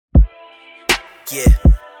Yeah,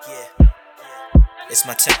 it's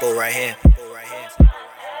my tempo right here.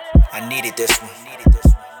 I needed this one.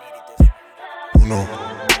 Oh no.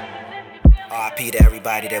 RIP to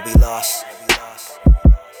everybody that we lost.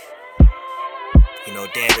 You know,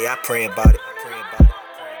 daily I pray about it.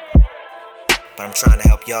 But I'm trying to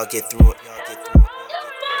help y'all get through it.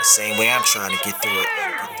 The same way I'm trying to get through it.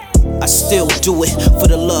 I still do it for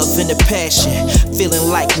the love and the passion. Feeling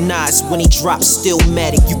like Nas when he drops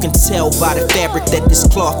Stillmatic. You can tell by the fabric that this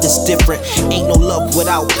cloth is different. Ain't no love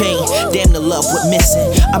without pain, damn the love we're missing.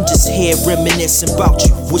 I'm just here reminiscing about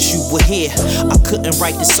you, wish you were here. I couldn't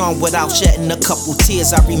write this song without shedding a couple tears.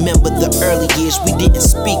 I remember the early years, we didn't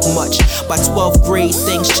speak much. By 12th grade,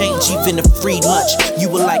 things changed, even a free lunch. You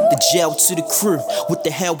were like the gel to the crew. What the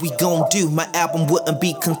hell we gon' do? My album wouldn't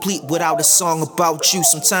be complete without a song about you.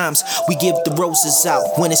 Sometimes we give the roses out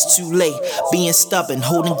when it's too late. Being stubborn,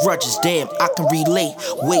 holding grudges, damn, I can relate.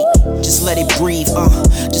 Wait, just let it breathe,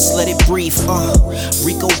 just let it breathe,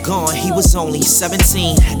 Rico gone, he was only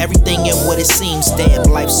 17. Everything ain't what it seems, damn,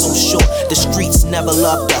 life's so short. The streets never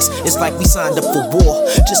loved us, it's like we signed up for war.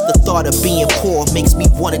 Just the thought of being poor makes me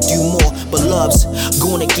wanna do more. But love's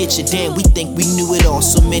gonna get you, damn, we think we knew it all.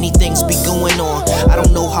 So many things be going on, I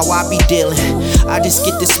don't know how I be dealing. I just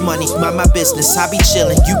get this money, mind my business, I be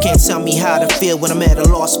chilling. You can't tell me how to feel when I'm at a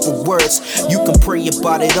loss for words. You can pray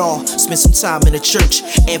about it all, spend some time in the church,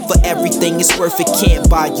 and for everything it's worth it can't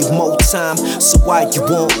buy you more time. So why you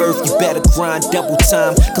on earth, you better grind double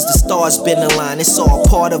time, cause the stars been aligned, it's all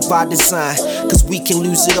part of our design. Cause we can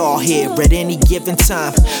lose it all here at any given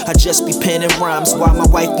time. I just be penning rhymes while my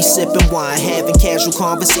wife be sipping wine, having casual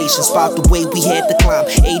conversations about the way we had to climb.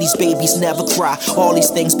 80s babies never cry, all these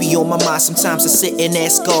things be on my mind. Sometimes I sit and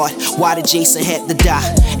ask God, why did Jason have to die?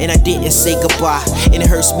 And I didn't say goodbye, and it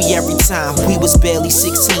hurts me every time. We was barely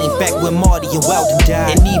 16 back when Marty and Weldon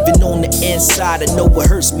died. And even on the inside, I know it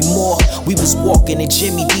hurts me more. We was walking in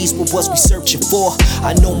Jimmy D's, what was we searching for?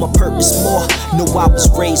 I know my purpose more, know I was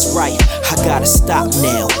raised right. I gotta stop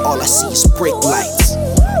now, all I see is brake lights.